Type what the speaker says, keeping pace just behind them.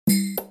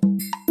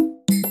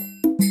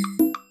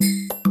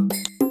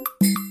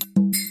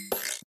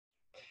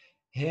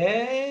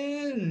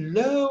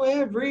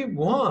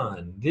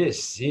everyone.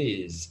 This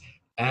is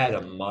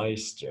Adam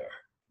Meister,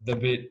 the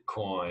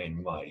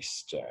Bitcoin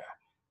Meister,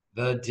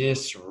 the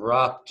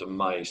Disrupt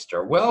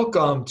Meister.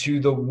 Welcome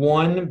to the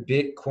One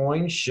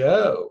Bitcoin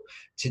Show.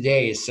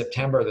 Today is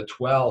September the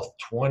 12th,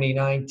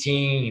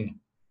 2019.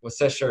 What's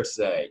that shirt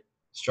say?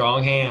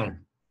 Strong hand.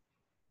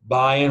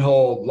 Buy and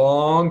hold.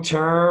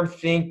 Long-term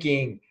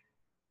thinking.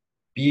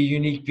 Be a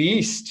unique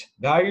beast.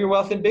 Value your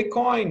wealth in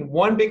Bitcoin.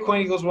 One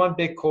Bitcoin equals one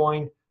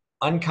Bitcoin.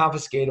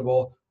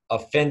 Unconfiscatable.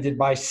 Offended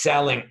by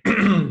selling.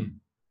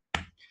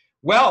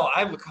 Well,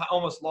 I've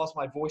almost lost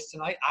my voice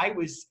tonight. I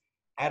was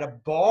at a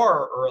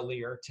bar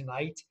earlier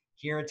tonight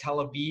here in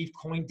Tel Aviv,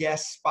 CoinDesk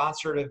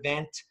sponsored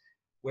event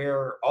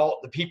where all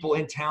the people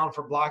in town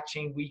for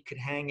Blockchain Week could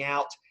hang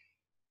out.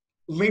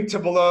 Link to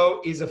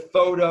below is a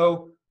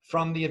photo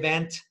from the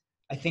event.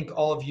 I think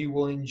all of you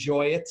will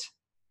enjoy it.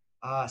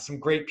 Some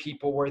great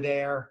people were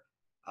there.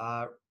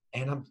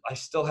 And I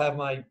still have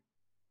my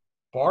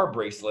bar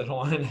bracelet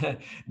on.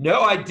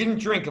 No, I didn't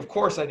drink. Of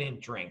course I didn't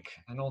drink.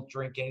 I don't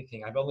drink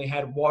anything. I've only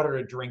had water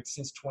to drink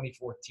since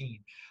 2014.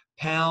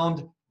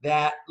 Pound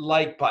that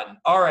like button.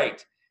 All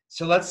right.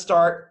 So let's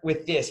start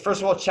with this.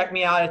 First of all, check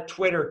me out at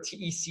Twitter,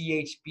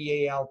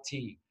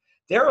 TECHBALT.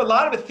 There are a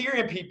lot of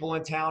Ethereum people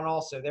in town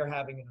also. They're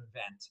having an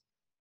event.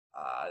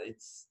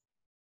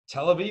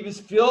 Tel Aviv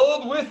is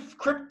filled with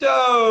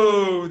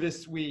crypto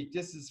this week.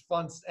 This is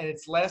fun, and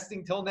it's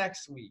lasting till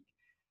next week.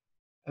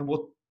 And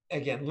we'll,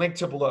 again, link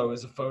to below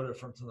is a photo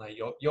from tonight.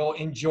 You'll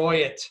enjoy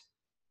it.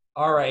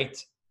 All right.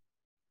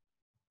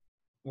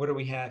 What do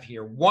we have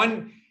here?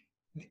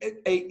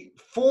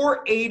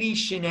 480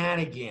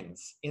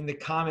 shenanigans in the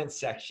comment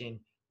section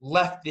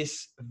left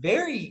this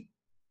very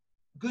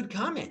good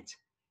comment.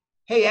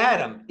 Hey,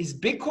 Adam, is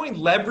Bitcoin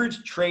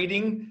leverage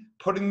trading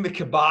putting the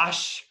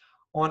kibosh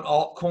on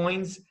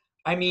altcoins?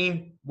 I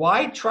mean,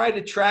 why try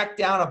to track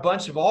down a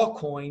bunch of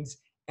altcoins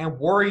and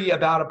worry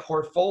about a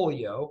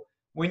portfolio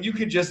when you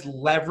could just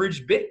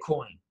leverage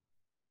Bitcoin?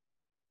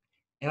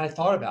 And I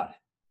thought about it.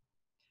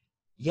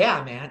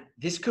 Yeah, man,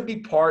 this could be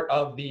part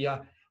of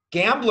the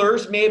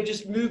gamblers may have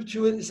just moved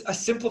to a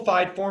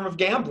simplified form of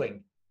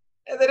gambling.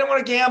 And they don't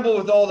want to gamble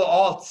with all the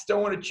alts.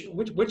 Don't want to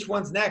choose which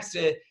one's next.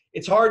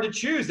 It's hard to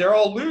choose. They're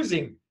all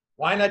losing.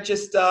 Why not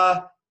just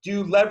do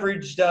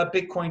leveraged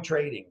Bitcoin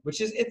trading?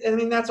 Which is, I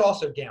mean, that's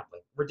also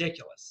gambling.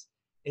 Ridiculous.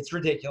 It's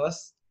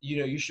ridiculous. You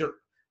know, you should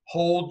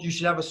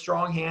have a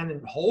strong hand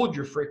and hold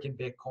your freaking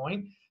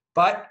Bitcoin.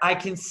 But I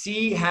can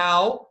see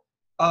how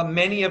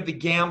many of the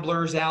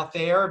gamblers out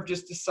there have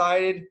just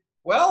decided,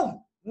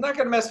 well, I'm not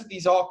going to mess with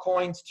these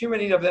altcoins. Too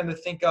many of them to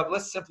think of.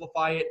 Let's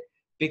simplify it.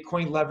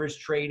 Bitcoin leverage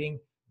trading.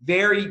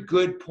 Very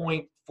good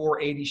point,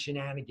 480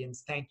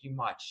 shenanigans. Thank you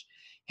much.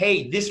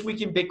 Hey, this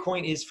week in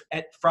Bitcoin is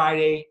at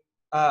Friday,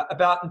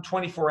 about in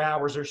 24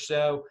 hours or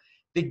so.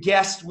 The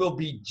guest will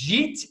be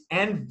Jeet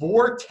and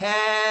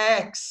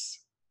Vortex.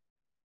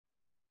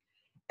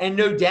 And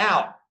no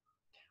doubt,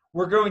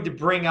 we're going to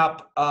bring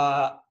up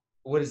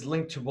what is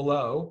linked to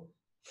below.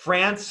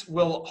 France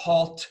will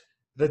halt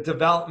the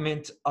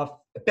development of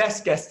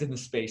best guest in the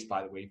space,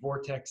 by the way,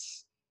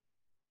 Vortex,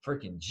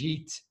 freaking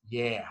Jeet.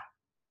 Yeah.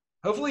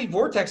 Hopefully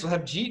Vortex will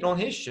have Jeet on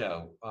his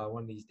show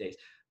one of these days.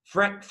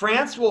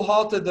 France will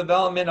halt the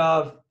development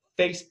of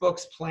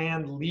Facebook's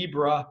planned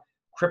Libra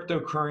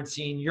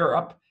cryptocurrency in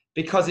Europe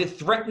because it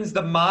threatens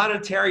the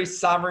monetary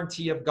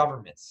sovereignty of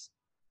governments.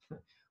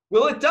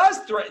 Well, it does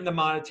threaten the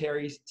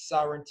monetary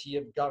sovereignty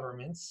of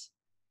governments.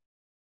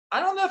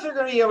 I don't know if they're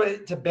going to be able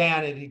to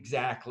ban it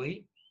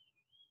exactly.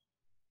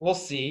 We'll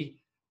see.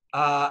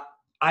 I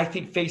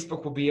think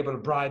Facebook will be able to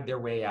bribe their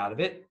way out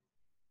of it.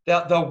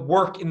 They'll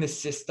work in the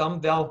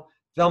system. They'll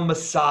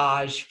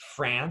massage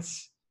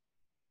France.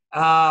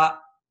 And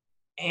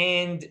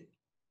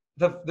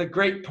the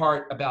great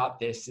part about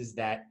this is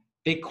that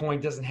Bitcoin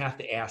doesn't have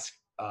to ask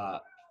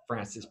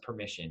France's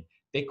permission.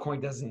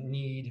 Bitcoin doesn't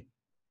need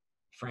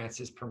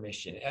France's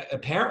permission.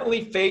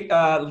 Apparently,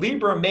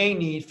 Libra may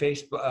need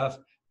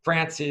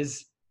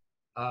France's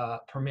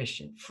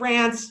permission.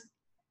 France,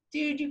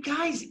 dude, you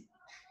guys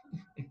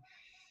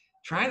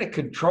trying to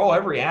control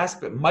every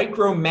aspect,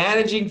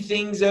 micromanaging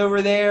things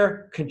over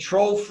there,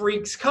 control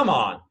freaks. Come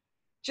on,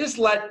 just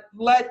let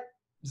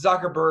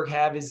Zuckerberg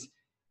have his.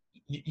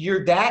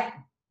 You're that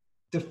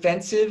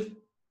defensive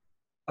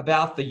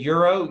about the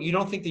euro. You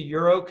don't think the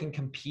euro can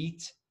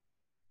compete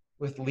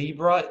with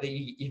Libra?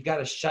 You've got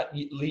to shut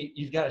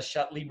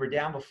Libra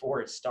down before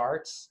it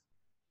starts.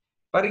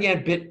 But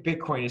again,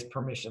 Bitcoin is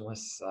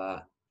permissionless.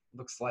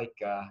 Looks like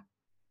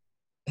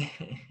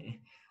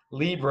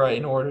Libra,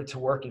 in order to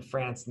work in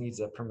France, needs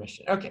a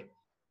permission. Okay,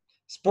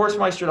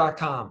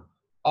 sportsmeister.com.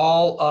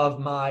 All of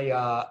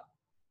my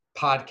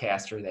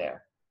podcasts are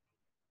there.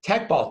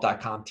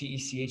 Techbalt.com,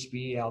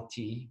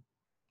 TECHBALT.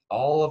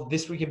 All of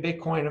This Week in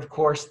Bitcoin, of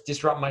course,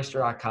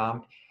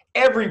 disruptmeister.com.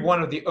 Every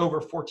one of the over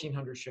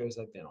 1,400 shows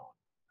I've been on.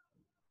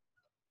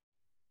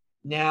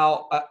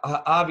 Now,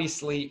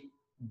 obviously,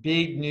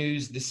 big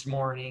news this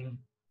morning.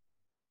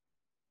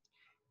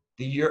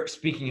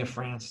 Speaking of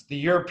France, the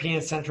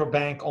European Central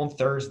Bank on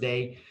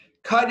Thursday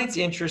cut its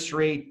interest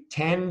rate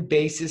 10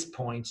 basis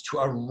points to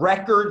a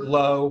record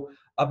low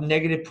of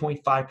negative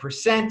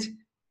 0.5%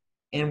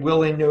 and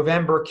will in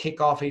November kick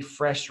off a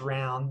fresh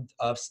round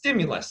of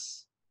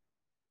stimulus,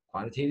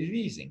 quantitative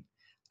easing.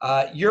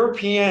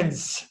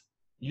 Europeans,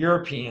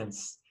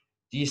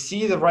 do you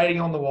see the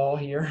writing on the wall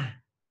here?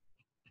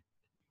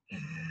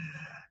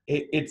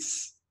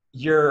 This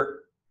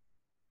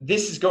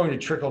is going to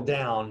trickle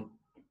down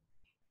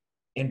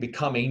and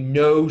become a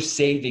no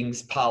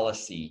savings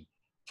policy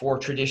for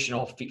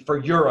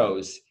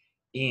euros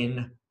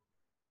in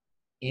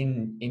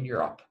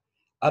Europe.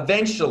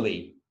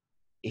 Eventually,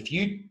 if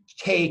you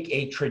take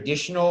a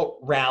traditional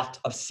route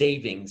of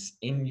savings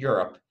in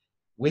Europe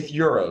with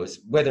euros,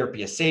 whether it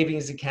be a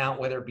savings account,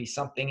 whether it be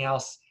something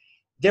else,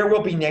 there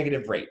will be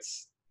negative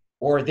rates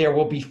or there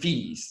will be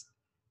fees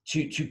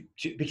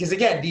because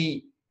again,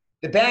 the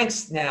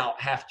banks now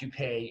have to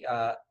pay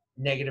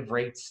negative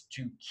rates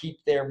to keep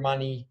their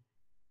money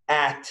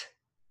at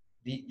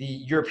the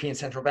European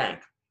Central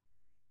Bank.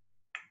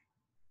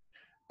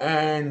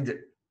 And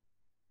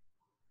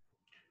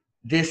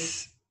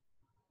this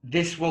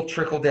will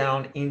trickle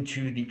down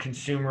into the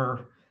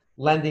consumer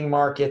lending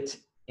market,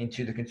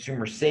 into the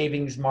consumer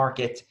savings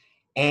market,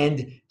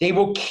 and they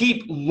will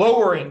keep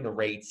lowering the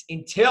rates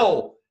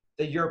until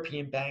the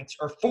European banks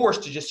are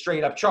forced to just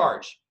straight up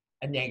charge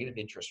a negative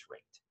interest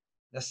rate.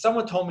 Now,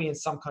 someone told me in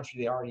some country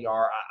they already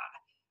are.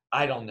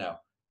 I don't know.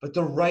 But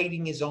the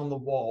writing is on the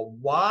wall.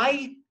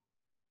 Why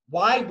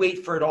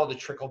wait for it all to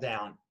trickle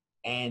down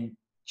and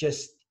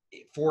just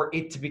for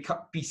it to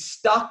be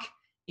stuck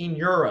in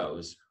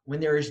euros when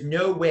there is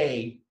no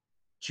way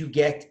to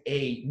get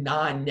a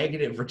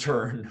non-negative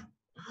return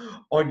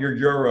on your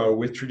euro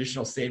with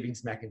traditional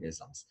savings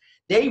mechanisms?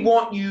 They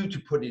want you to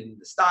put it in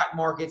the stock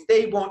markets.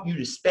 They want you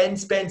to spend.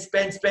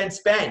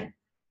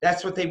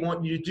 That's what they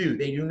want you to do.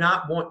 They do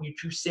not want you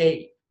to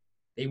save.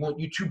 They want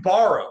you to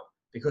borrow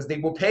because they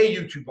will pay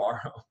you to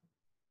borrow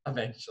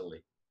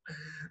eventually.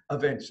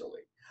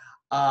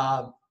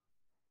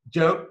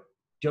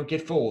 Don't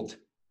get fooled.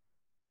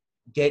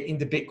 Get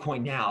into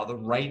Bitcoin now. The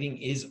writing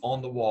is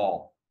on the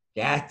wall.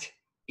 That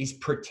is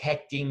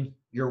protecting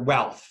your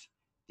wealth.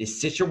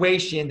 This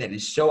situation that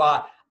is so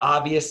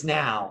obvious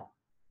now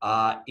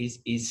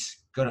is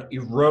going to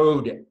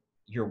erode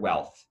your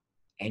wealth.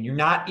 And you're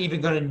not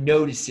even going to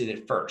notice it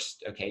at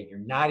first, okay? You're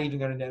not even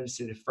going to notice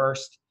it at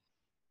first.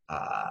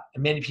 And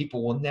many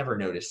people will never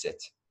notice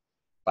it.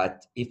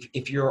 But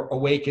if you're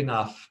awake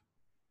enough,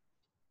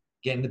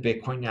 get into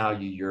Bitcoin now,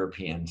 you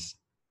Europeans.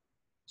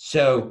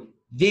 So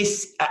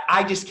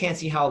I just can't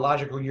see how a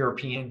logical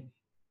European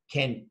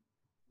can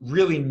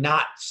really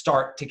not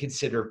start to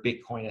consider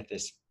Bitcoin at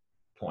this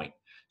point.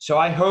 So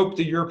I hope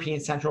the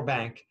European Central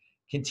Bank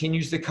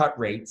continues to cut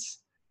rates.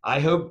 I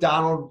hope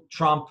Donald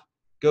Trump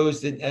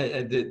goes to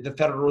the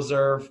Federal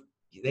Reserve.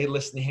 They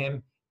listen to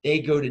him. They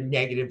go to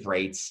negative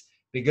rates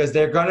because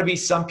there are going to be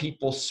some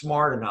people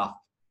smart enough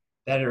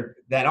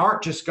that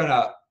aren't just going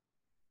to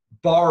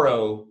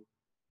borrow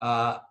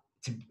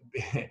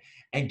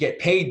and get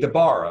paid to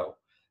borrow,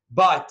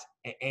 but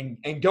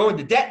and go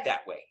into debt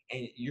that way.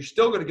 And you're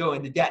still going to go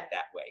into debt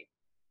that way.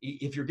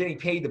 If you're getting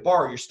paid to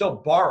borrow, you're still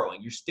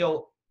borrowing.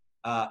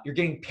 You're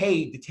getting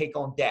paid to take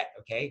on debt.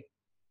 Okay.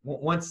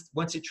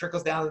 Once it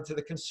trickles down into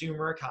the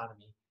consumer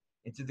economy,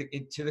 into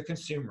the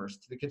consumers,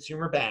 to the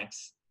consumer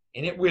banks,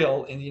 and it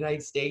will in the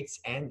United States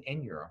and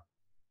Europe,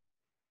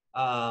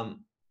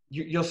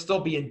 you'll still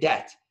be in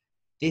debt.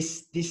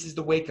 This is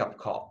the wake-up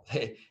call.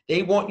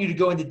 They want you to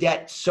go into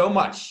debt so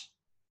much,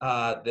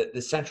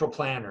 the central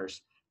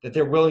planners, that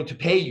they're willing to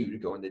pay you to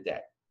go into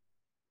debt.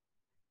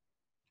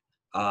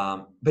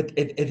 But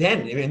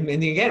then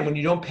again, when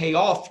you don't pay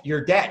off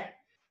your debt,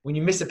 when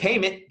you miss a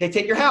payment, they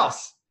take your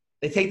house.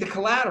 They take the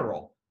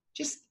collateral.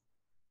 Just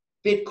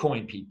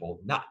Bitcoin,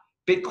 people, not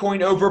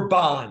Bitcoin over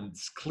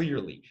bonds,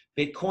 clearly.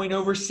 Bitcoin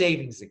over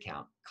savings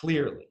account,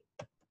 clearly.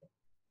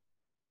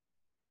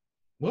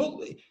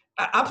 Well,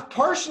 I'm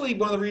partially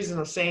one of the reasons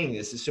I'm saying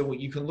this is so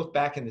you can look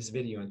back in this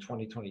video in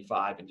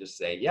 2025 and just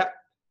say, yep,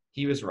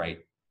 he was right.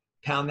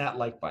 Pound that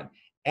like button.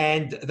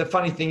 And the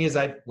funny thing is,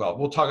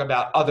 we'll talk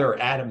about other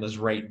Adam was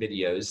right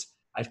videos.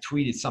 I've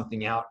tweeted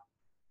something out.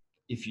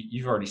 If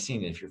you've already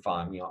seen it, if you're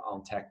following me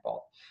on TechBall.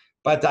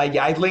 But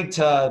I linked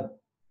to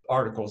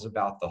articles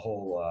about the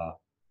whole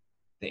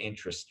the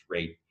interest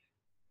rate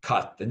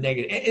cut, the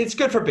negative. It's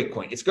good for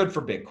Bitcoin. It's good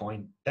for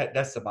Bitcoin.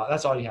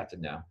 That's all you have to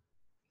know.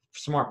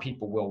 Smart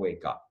people will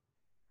wake up.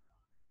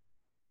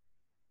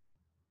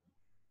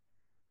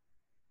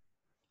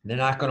 They're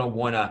not going to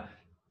want to.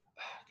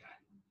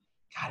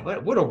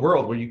 God, what a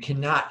world where you're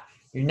not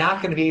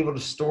going to be able to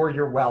store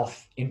your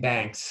wealth in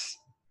banks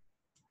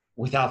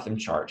without them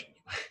charging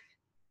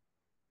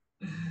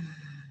you.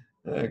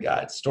 Oh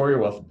God, store your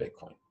wealth in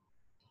Bitcoin.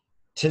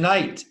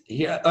 Tonight,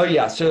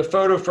 so a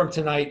photo from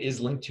tonight is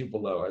linked to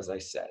below, as I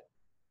said.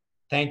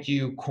 Thank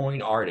you,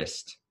 Coin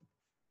Artist.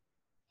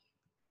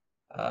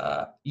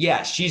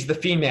 Yeah, she's the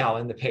female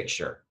in the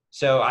picture.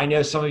 So I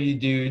know some of you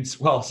dudes,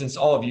 well, since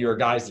all of you are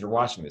guys that are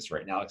watching this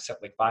right now,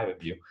 except like 5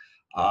 of you,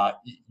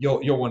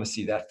 You'll want to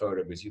see that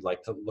photo because you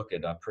like to look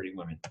at pretty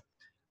women.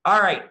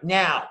 All right,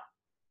 now,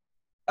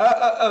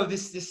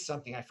 this is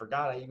something I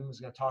forgot I even was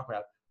going to talk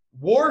about.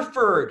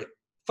 Warford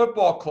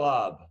Football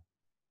Club,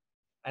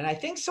 and I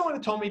think someone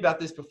had told me about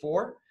this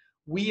before.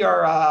 We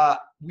are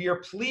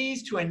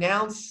pleased to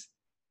announce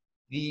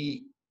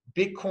the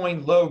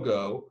Bitcoin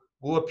logo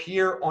will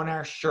appear on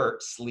our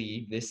shirt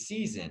sleeve this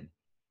season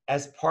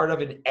as part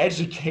of an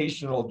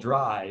educational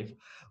drive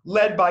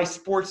led by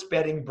sports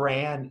betting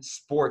brand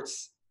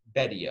Sports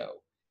Betio.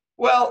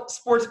 Well,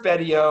 Sports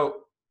Betio,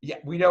 yeah,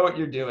 we know what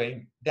you're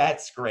doing.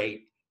 That's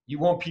great. You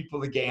want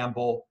people to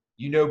gamble.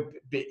 You know,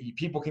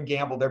 people can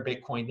gamble their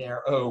Bitcoin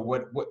there. Oh,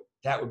 what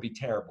that would be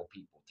terrible,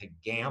 people, to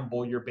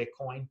gamble your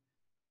Bitcoin.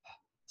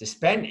 To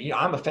spend,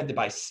 I'm offended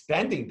by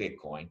spending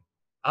Bitcoin.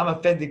 I'm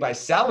offended by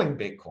selling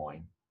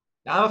Bitcoin.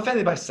 Now, I'm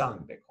offended by selling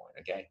Bitcoin,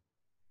 okay?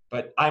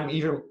 But I'm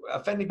even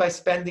offended by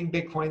spending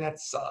Bitcoin.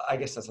 That's, I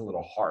guess that's a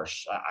little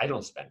harsh. I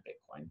don't spend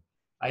Bitcoin.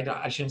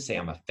 I shouldn't say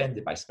I'm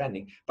offended by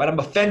spending, but I'm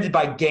offended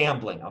by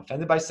gambling. I'm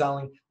offended by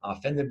selling. I'm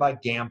offended by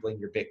gambling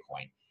your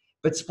Bitcoin.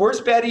 But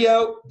Sports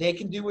Betio, they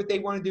can do what they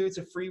want to do. It's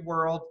a free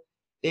world.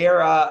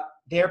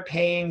 They're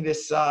paying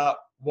this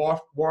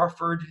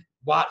Watford,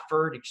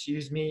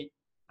 excuse me.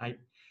 And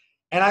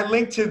I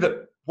linked to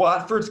the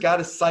Watford's got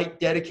a site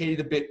dedicated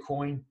to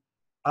Bitcoin,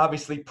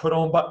 obviously put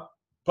on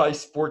by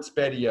Sports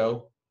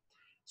Betio.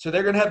 So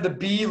they're going to have the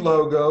B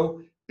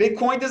logo.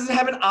 Bitcoin doesn't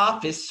have an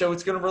office, so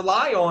it's going to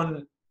rely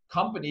on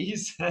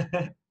companies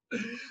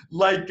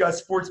like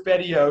Sports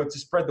Betio to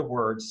spread the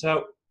word.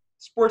 So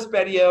Sports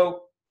Betio,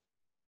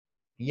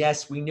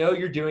 yes, we know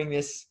you're doing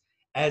this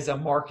as a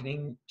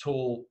marketing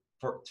tool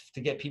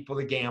to get people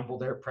to gamble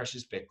their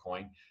precious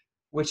Bitcoin,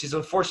 which is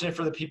unfortunate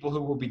for the people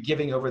who will be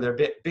giving over their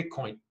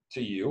Bitcoin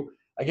to you.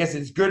 I guess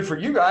it's good for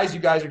you guys. You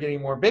guys are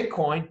getting more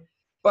Bitcoin,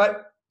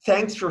 but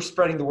thanks for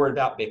spreading the word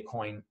about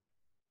Bitcoin.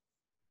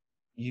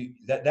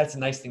 That's a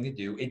nice thing to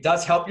do. It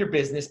does help your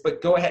business,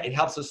 but go ahead. It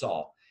helps us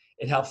all.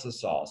 It helps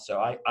us all. So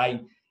I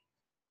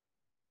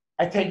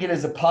take it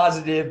as a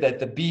positive that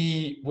the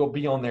B will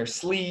be on their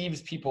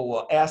sleeves. People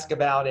will ask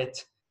about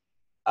it.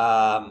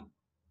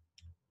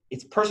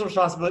 It's personal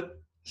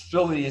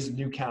responsibility is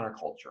new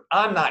counterculture.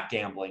 I'm not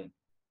gambling.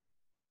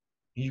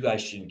 You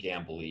guys shouldn't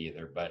gamble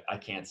either, but I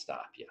can't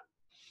stop you.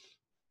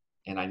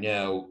 And I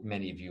know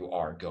many of you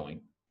are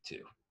going to.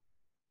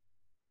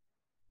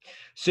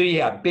 So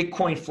yeah,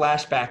 Bitcoin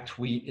flashback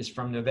tweet is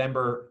from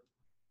November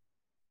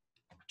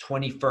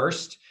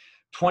 21st,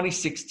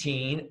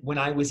 2016, when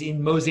I was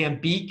in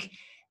Mozambique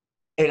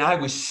and I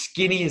was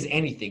skinny as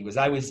anything because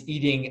I was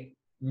eating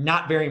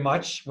not very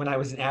much when I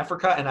was in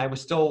Africa and I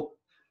was still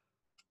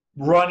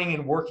running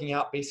and working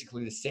out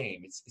basically the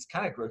same. It's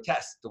kind of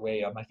grotesque the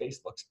way my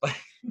face looks, but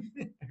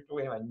the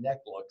way my neck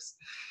looks.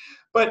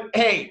 But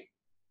hey,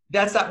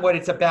 that's not what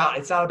it's about.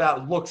 It's not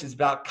about looks. It's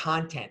about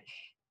content.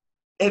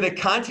 And the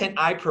content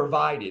I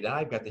provided, and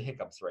I've got the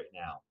hiccups right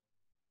now.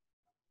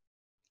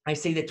 I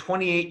say that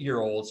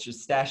 28-year-olds should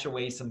stash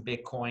away some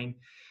Bitcoin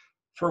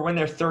for when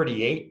they're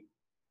 38,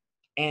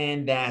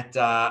 and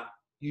that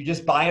you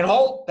just buy and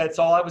hold. That's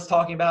all I was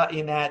talking about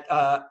in that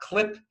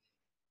clip.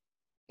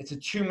 It's a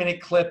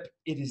 2-minute clip.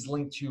 It is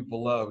linked to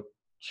below.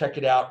 Check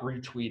it out,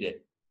 retweet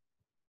it.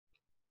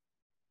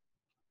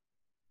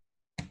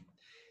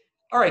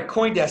 All right,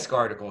 CoinDesk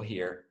article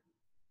here.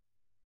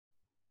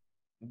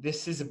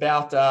 This is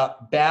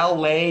about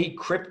Ballet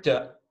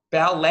crypto.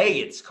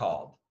 Ballet, it's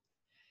called.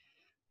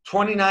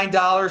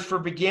 $29 for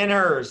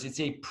beginners. It's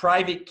a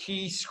private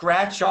key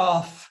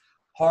scratch-off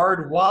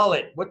hard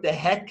wallet. What the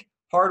heck?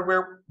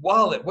 Hardware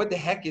wallet. What the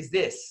heck is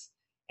this?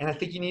 And I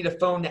think you need a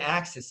phone to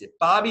access it.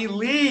 Bobby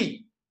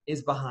Lee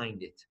is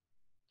behind it.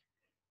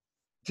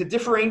 To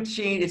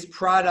differentiate its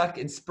product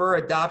and spur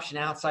adoption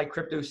outside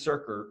crypto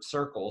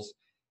circles,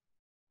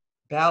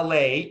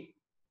 Ballet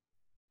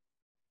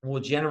will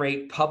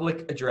generate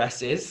public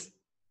addresses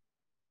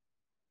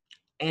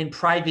and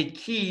private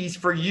keys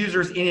for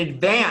users in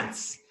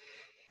advance.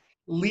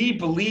 Lee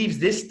believes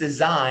this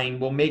design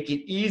will make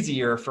it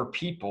easier for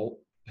people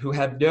who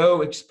have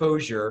no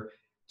exposure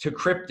to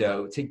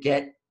crypto to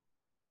get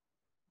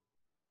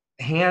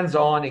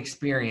hands-on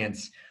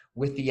experience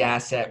with the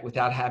asset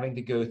without having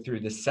to go through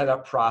the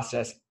setup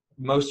process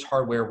most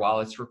hardware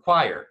wallets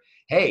require.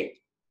 Hey,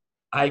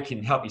 I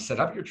can help you set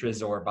up your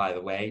Trezor, by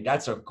the way.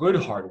 That's a good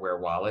hardware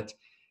wallet.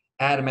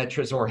 Adam at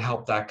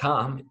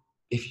trezorhelp.com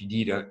if you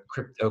need a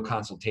crypto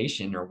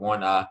consultation or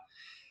want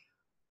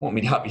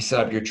me to help you set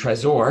up your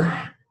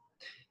Trezor.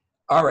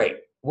 All right.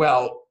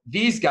 Well,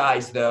 these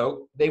guys,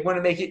 though, they want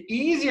to make it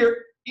easier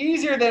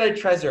than a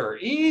Trezor,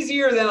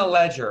 easier than a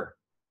Ledger.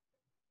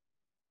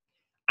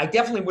 I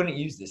definitely wouldn't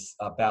use this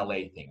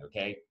Ballet thing,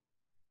 okay?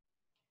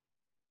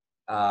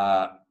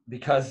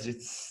 Because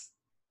it's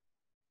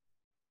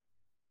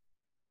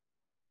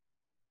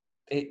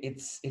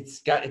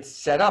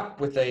set up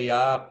with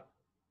a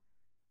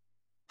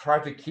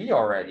private key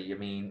already. I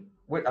mean,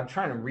 I'm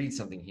trying to read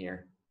something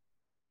here.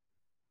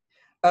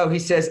 Oh, he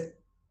says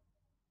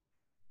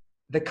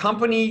the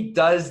company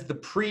does the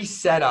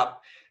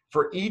pre-setup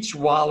for each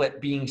wallet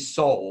being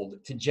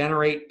sold to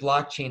generate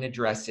blockchain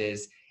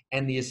addresses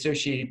and the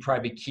associated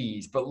private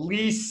keys. But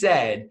Lee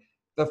said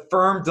the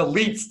firm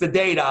deletes the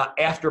data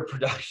after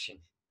production.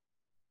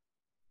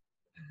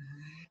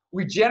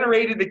 We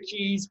generated the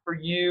keys for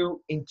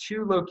you in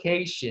 2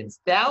 locations,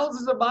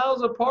 thousands of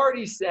miles apart,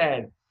 he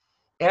said.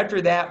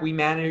 After that, we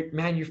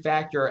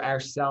manufacture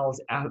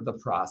ourselves out of the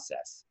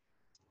process.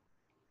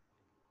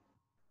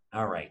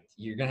 All right,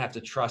 you're going to have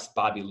to trust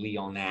Bobby Lee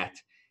on that.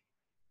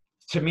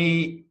 To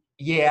me,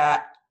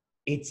 yeah,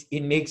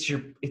 it makes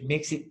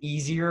it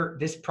easier,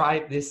 this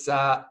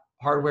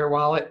hardware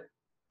wallet,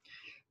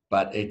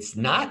 but it's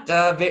not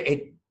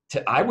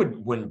I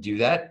wouldn't do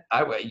that.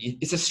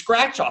 It's a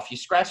scratch off. You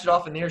scratch it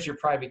off, and there's your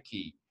private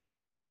key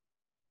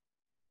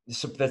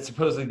that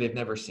supposedly they've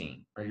never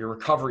seen, or your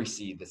recovery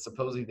seed that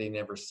supposedly they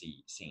never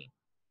seen.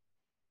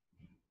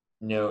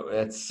 No,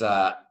 that's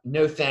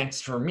no thanks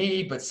for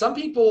me. But some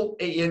people,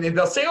 and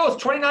they'll say, "Oh,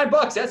 it's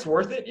 $29. That's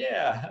worth it."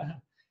 Yeah,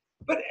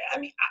 but I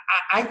mean,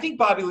 I think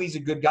Bobby Lee's a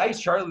good guy. He's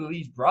Charlie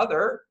Lee's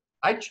brother.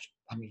 I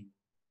mean,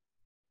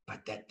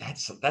 but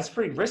that's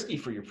pretty risky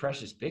for your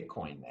precious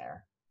Bitcoin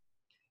there.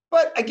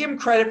 But I give him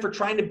credit for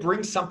trying to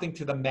bring something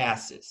to the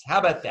masses. How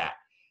about that?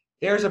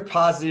 There's a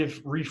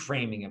positive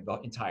reframing of the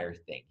entire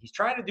thing. He's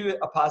trying to do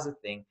a positive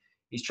thing.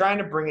 He's trying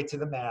to bring it to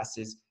the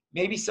masses.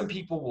 Maybe some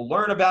people will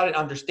learn about it,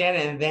 understand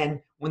it, and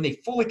then when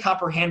they fully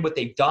comprehend what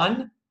they've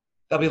done,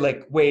 they'll be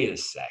like, wait a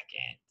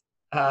second.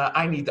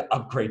 I need to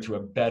upgrade to a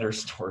better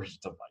storage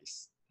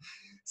device.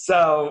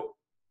 So,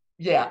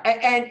 yeah.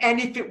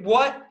 And if it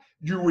what,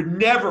 you would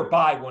never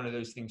buy one of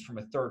those things from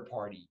a third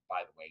party,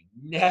 by the way.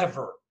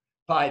 Never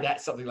buy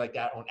something like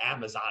that on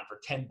Amazon for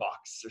 $10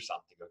 or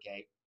something,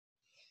 okay?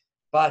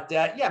 But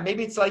yeah,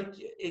 maybe it's like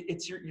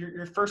it's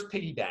your first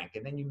piggy bank,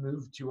 and then you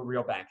move to a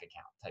real bank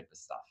account type of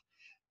stuff.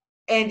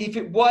 And if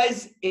it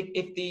was,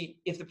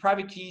 if the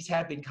private keys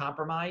had been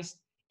compromised,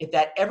 if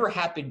that ever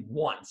happened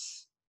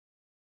once,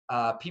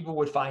 people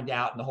would find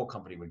out, and the whole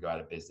company would go out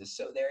of business.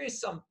 So there is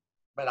some,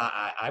 but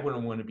I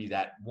wouldn't want to be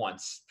that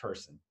once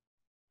person.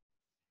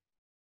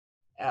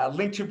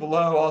 Link to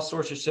below all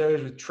sorts of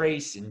shows with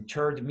Trace and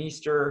Tur de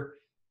Meester,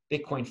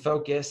 Bitcoin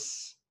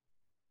Focus,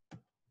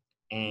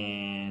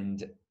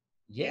 and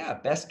yeah,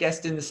 best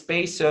guest in the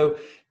space. So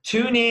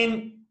tune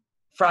in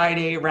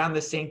Friday around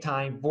the same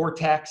time.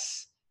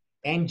 Vortex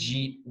and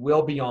Jeet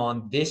will be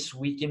on This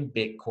Week in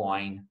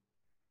Bitcoin.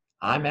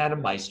 I'm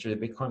Adam Meister,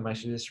 the Bitcoin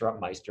Meister,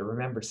 Disrupt Meister.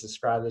 Remember to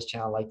subscribe to this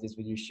channel, like this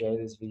video, share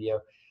this video.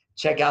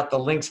 Check out the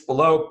links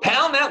below.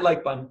 Pound that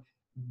like button.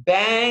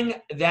 Bang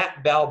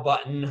that bell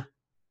button.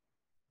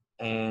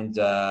 And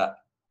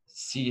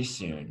see you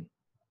soon.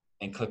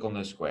 And click on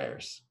those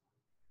squares.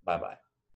 Bye-bye.